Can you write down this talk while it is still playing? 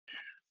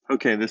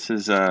Okay, this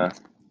is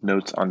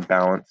notes on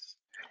balance.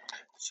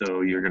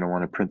 So you're going to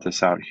want to print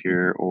this out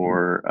here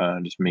or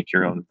just make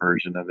your own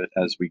version of it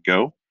as we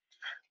go.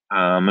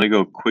 I'm going to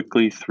go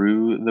quickly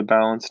through the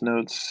balance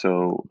notes,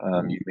 so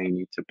you may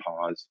need to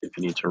pause if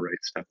you need to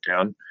write stuff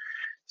down.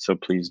 So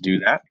please do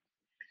that.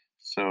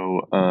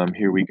 So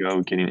here we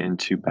go, getting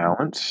into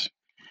balance.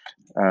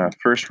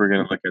 First, we're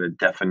going to look at a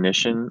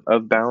definition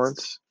of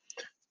balance.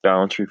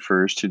 Balance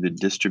refers to the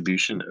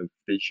distribution of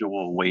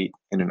visual weight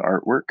in an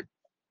artwork.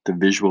 The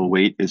visual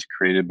weight is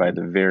created by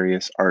the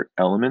various art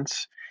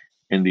elements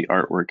in the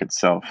artwork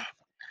itself.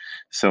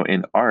 So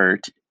in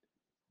art,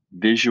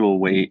 visual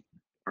weight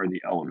are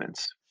the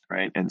elements,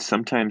 right? And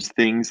sometimes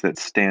things that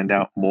stand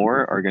out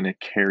more are going to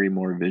carry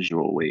more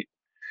visual weight.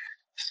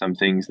 Some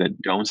things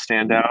that don't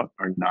stand out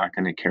are not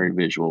going to carry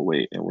visual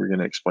weight. And we're going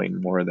to explain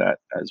more of that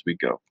as we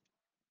go.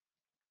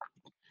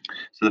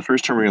 So the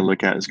first term we're going to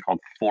look at is called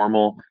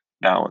formal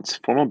balance.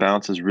 Formal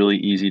balance is really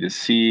easy to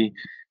see.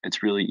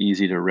 It's really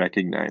easy to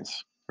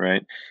recognize,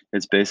 right?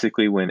 It's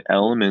basically when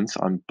elements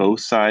on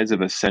both sides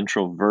of a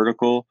central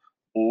vertical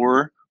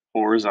or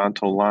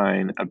horizontal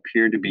line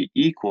appear to be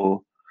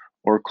equal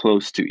or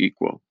close to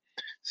equal.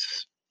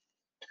 S-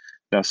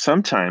 Now,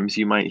 sometimes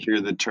you might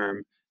hear the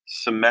term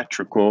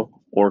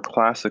symmetrical or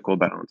classical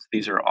balance.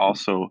 These are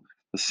also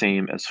the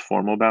same as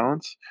formal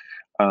balance.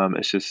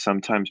 It's just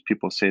sometimes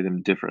people say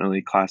them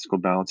differently. Classical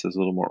balance is a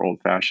little more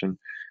old-fashioned,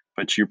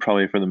 but you're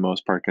probably, for the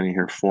most part, going to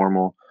hear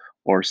formal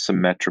or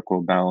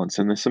symmetrical balance.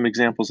 And there's some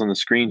examples on the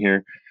screen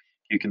here.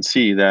 You can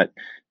see that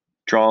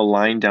draw a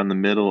line down the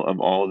middle of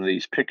all of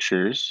these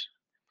pictures,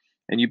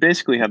 and you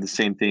basically have the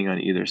same thing on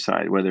either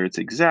side, whether it's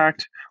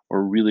exact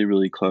or really,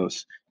 really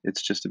close.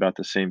 It's just about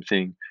the same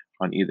thing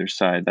on either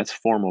side. That's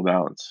formal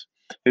balance.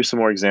 Here's some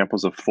more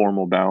examples of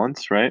formal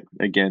balance, right?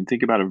 Again,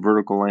 think about a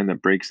vertical line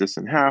that breaks this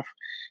in half,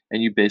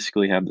 and you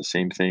basically have the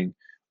same thing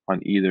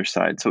on either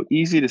side. So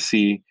easy to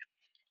see,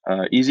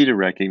 easy to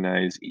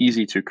recognize,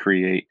 easy to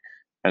create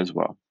as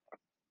well.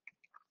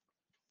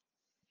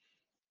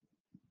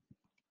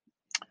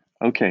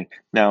 Okay,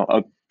 now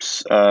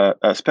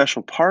a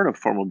special part of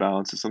formal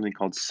balance is something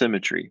called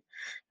symmetry,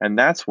 and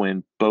that's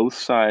when both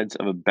sides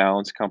of a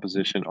balanced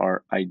composition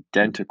are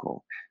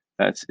identical.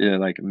 That's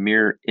like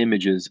mirror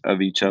images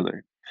of each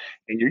other.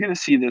 And you're going to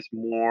see this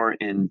more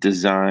in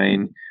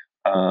design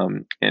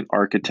and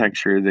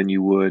architecture than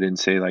you would in,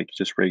 say, like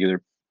just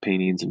regular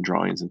paintings and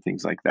drawings and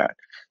things like that.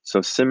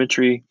 So,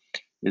 symmetry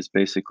is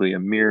basically a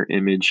mirror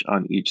image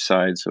on each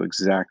side, so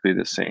exactly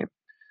the same.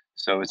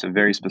 So, it's a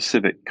very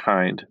specific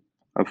kind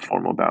of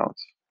formal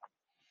balance.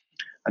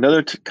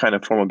 Another kind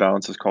of formal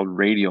balance is called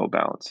radial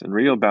balance. And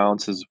radial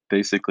balance is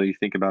basically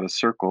think about a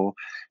circle,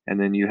 and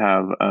then you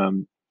have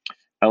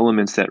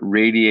elements that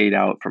radiate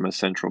out from a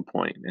central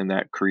point, and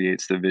that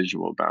creates the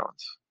visual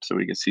balance. So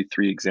we can see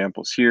three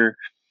examples here.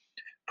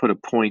 Put a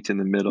point in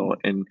the middle,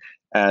 and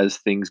as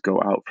things go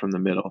out from the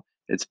middle,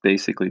 it's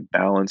basically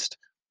balanced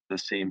the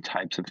same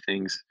types of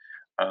things,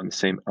 the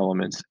same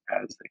elements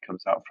as it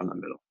comes out from the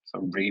middle.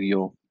 So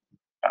radial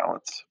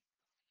balance.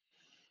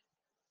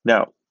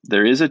 Now,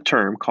 there is a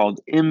term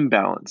called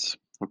imbalance,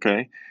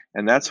 okay?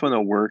 And that's when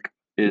a work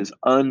is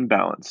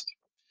unbalanced.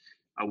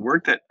 A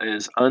work that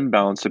is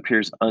unbalanced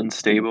appears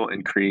unstable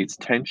and creates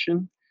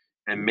tension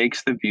and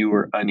makes the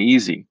viewer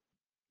uneasy.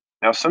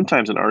 Now,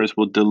 sometimes an artist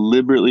will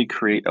deliberately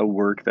create a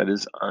work that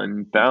is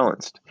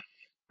unbalanced.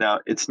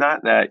 Now, it's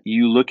not that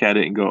you look at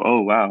it and go,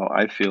 oh, wow,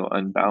 I feel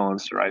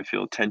unbalanced or I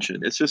feel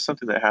tension. It's just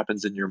something that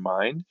happens in your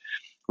mind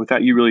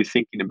without you really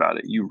thinking about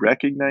it. You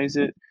recognize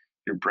it,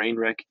 your brain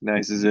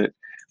recognizes it,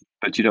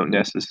 but you don't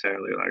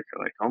necessarily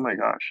like, oh my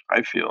gosh,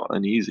 I feel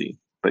uneasy,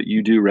 but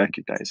you do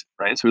recognize it,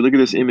 right? So we look at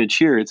this image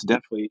here, it's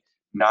definitely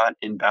not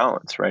in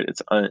balance, right?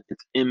 It's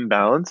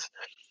imbalance.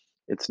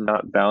 It's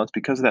not balanced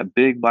because of that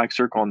big black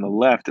circle on the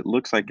left. It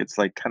looks like it's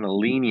like kind of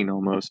leaning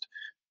almost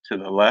to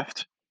the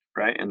left,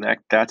 right? And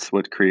that's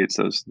what creates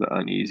the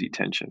uneasy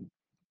tension.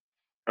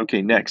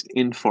 Okay, next,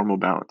 informal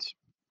balance.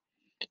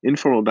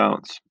 Informal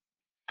balance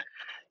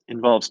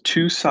involves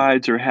two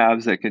sides or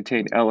halves that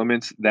contain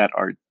elements that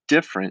are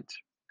different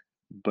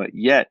but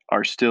yet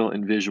are still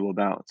in visual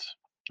balance.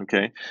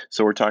 Okay,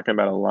 so we're talking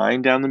about a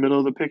line down the middle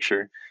of the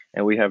picture,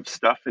 and we have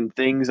stuff and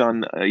things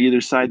on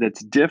either side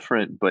that's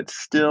different but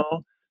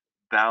still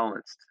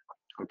balanced.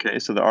 Okay,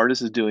 so the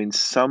artist is doing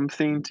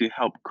something to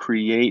help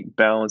create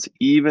balance,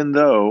 even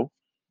though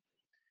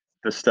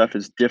the stuff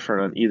is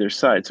different on either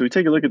side. So we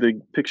take a look at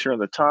the picture on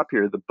the top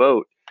here, the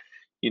boat.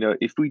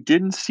 If we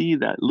didn't see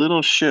that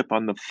little ship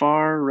on the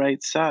far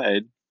right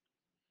side,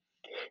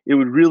 it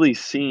would really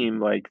seem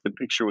like the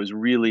picture was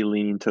really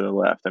leaning to the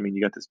left. I mean,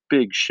 you got this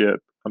big ship,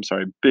 I'm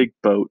sorry, big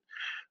boat.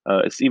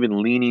 It's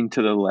even leaning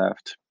to the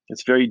left.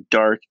 It's very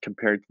dark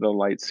compared to the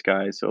light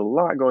sky, so a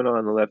lot going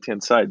on the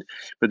left-hand side.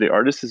 But the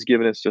artist has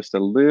given us just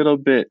a little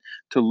bit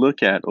to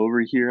look at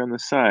over here on the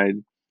side,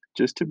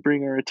 just to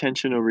bring our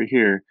attention over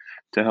here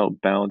to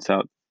help balance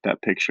out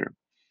that picture.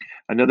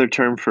 Another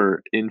term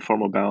for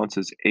informal balance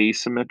is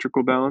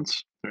asymmetrical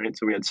balance. Right?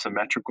 So we had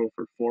symmetrical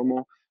for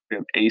formal, we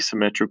have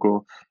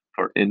asymmetrical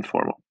for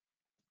informal.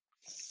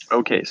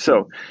 Okay,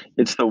 so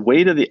it's the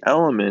weight of the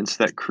elements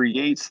that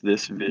creates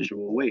this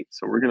visual weight.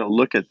 So we're going to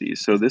look at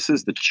these. So this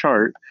is the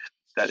chart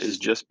that is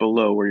just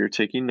below where you're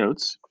taking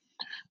notes.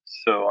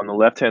 So on the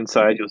left-hand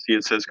side, you'll see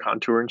it says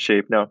contour and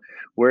shape. Now,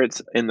 where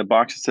it's in the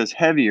box, it says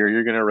heavier,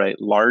 you're going to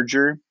write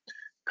larger,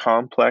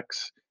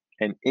 complex,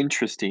 and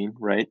interesting,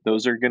 right?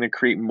 Those are going to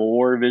create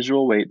more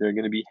visual weight. They're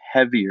going to be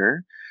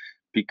heavier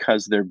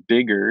because they're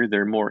bigger,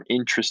 they're more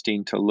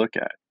interesting to look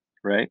at,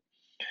 right?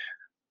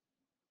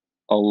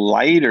 A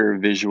lighter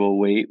visual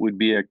weight would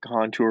be a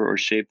contour or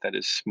shape that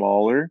is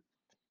smaller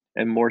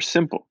and more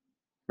simple,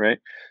 right?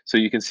 So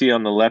you can see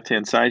on the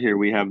left-hand side here,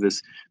 we have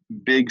this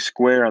big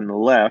square on the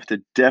left.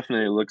 It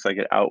definitely looks like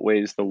it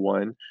outweighs the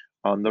one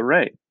on the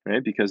right,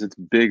 right? Because it's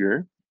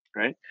bigger,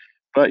 right?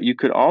 But you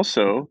could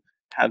also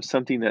have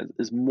something that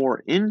is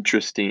more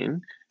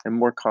interesting and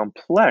more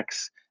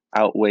complex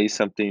outweigh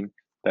something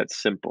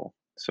that's simple.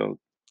 So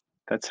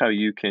that's how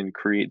you can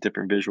create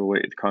different visual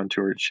weight,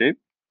 contour, and shape.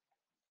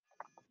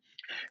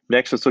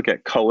 Next, let's look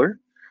at color.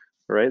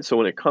 Right? So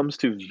when it comes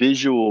to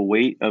visual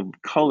weight of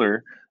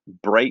color,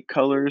 bright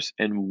colors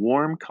and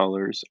warm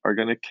colors are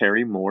going to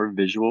carry more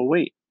visual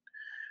weight.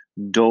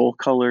 Dull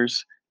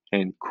colors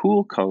and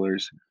cool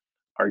colors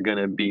are going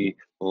to be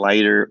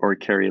lighter or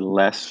carry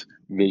less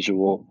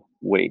visual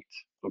weight.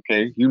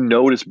 Okay? You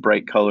notice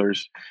bright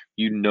colors,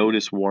 you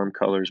notice warm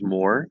colors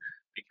more.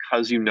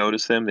 Because you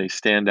notice them, they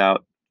stand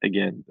out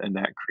again, and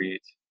that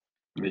creates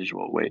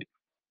visual weight.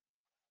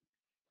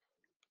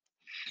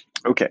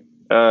 Okay,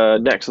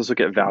 next, let's look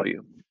at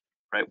value.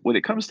 Right? When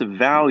it comes to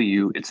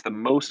value, it's the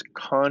most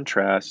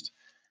contrast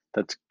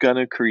that's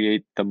gonna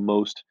create the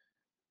most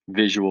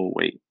visual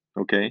weight.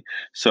 Okay.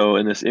 So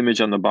in this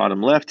image on the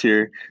bottom left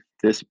here,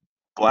 this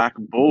black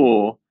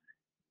bull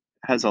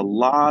has a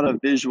lot of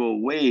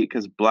visual weight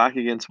because black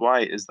against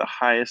white is the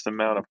highest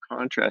amount of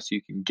contrast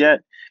you can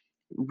get.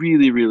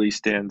 Really, really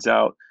stands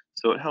out.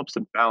 So it helps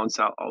to balance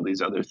out all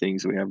these other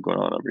things we have going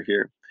on over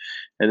here.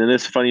 And then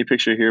this funny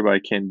picture here by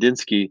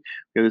Kandinsky,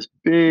 we have this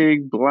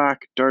big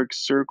black dark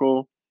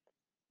circle.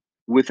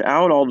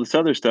 Without all this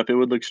other stuff, it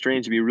would look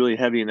strange to be really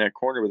heavy in that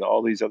corner with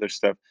all these other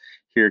stuff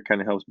here. It kind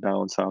of helps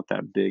balance out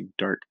that big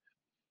dark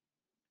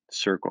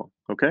circle,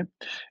 okay?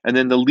 And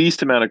then the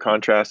least amount of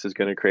contrast is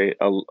gonna create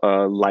a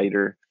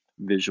lighter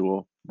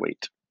visual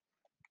weight.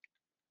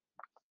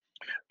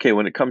 Okay,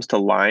 when it comes to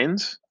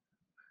lines,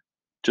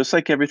 just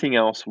like everything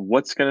else,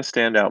 what's gonna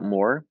stand out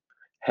more?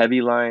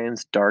 Heavy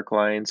lines, dark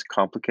lines,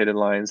 complicated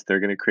lines, they're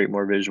gonna create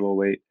more visual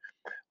weight.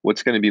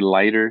 What's gonna be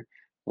lighter?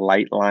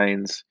 Light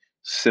lines,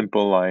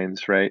 simple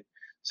lines, right?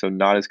 So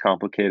not as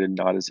complicated,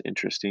 not as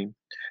interesting.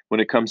 When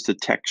it comes to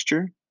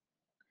texture,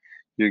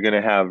 you're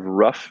gonna have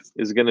rough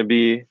is gonna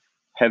be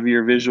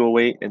heavier visual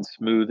weight and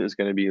smooth is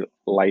gonna be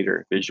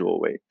lighter visual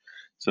weight.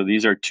 So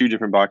these are two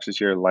different boxes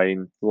here,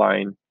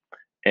 line,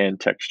 and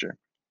texture.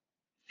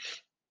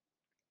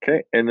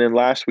 Okay, and then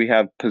last we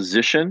have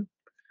position.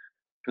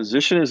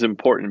 Position is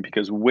important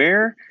because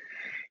where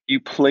you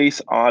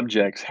place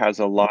objects has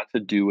a lot to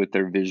do with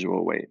their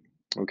visual weight.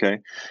 Okay,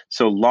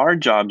 so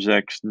large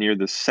objects near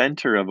the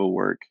center of a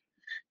work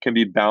can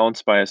be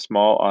balanced by a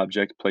small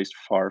object placed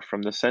far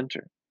from the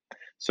center.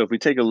 So if we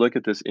take a look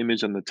at this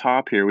image on the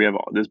top here, we have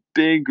this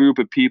big group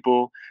of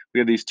people. We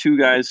have these two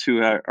guys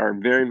who are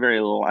very,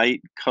 very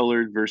light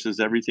colored versus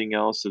everything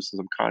else. There's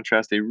some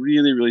contrast. They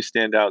really, really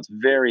stand out. It's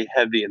very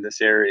heavy in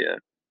this area.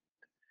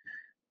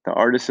 The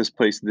artist has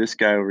placed this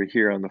guy over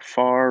here on the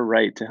far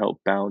right to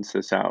help balance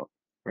this out,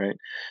 right?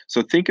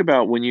 So think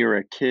about when you were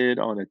a kid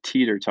on a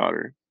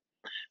teeter-totter.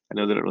 I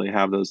know they don't really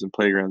have those in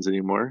playgrounds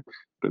anymore,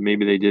 but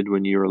maybe they did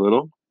when you were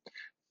little.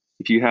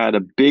 If you had a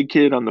big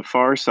kid on the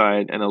far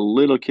side and a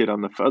little kid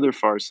on the other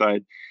far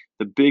side,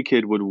 the big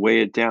kid would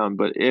weigh it down.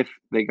 But if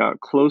they got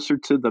closer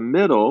to the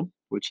middle,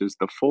 which is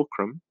the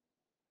fulcrum,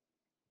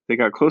 they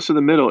got closer to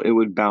the middle, it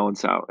would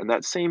balance out. And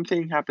that same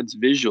thing happens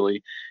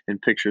visually in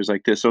pictures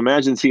like this. So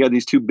imagine, so you got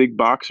these two big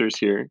boxers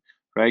here,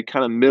 right?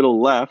 Kind of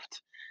middle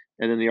left.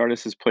 And then the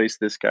artist has placed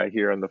this guy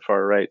here on the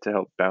far right to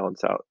help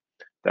balance out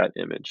that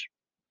image.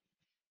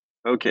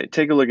 Okay,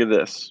 take a look at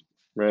this,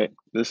 right?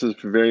 This is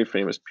a very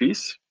famous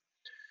piece.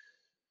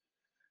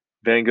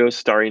 Van Gogh's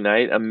Starry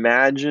Night.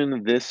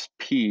 Imagine this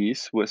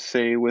piece was,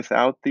 say,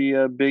 without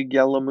the big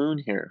yellow moon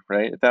here,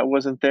 right? If that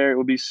wasn't there, it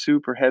would be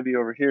super heavy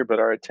over here, but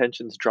our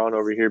attention's drawn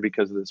over here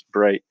because of this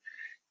bright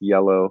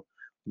yellow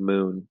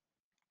moon.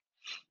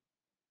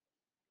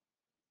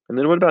 And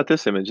then what about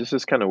this image? This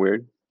is kind of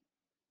weird,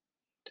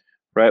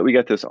 right? We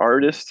got this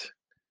artist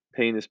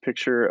painting this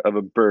picture of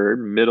a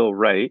bird, middle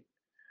right,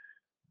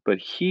 but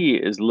he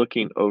is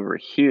looking over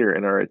here,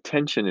 and our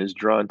attention is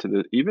drawn to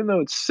the, even though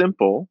it's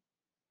simple,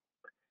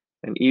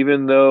 and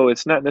even though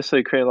it's not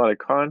necessarily creating a lot of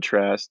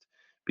contrast,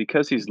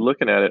 because he's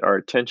looking at it, our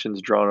attention's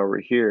drawn over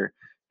here.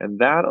 And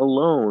that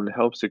alone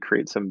helps to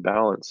create some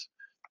balance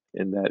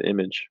in that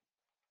image.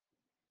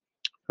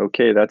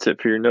 Okay, that's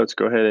it for your notes.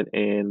 Go ahead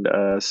and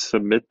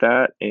submit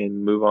that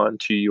and move on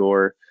to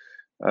your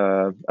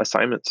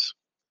assignments.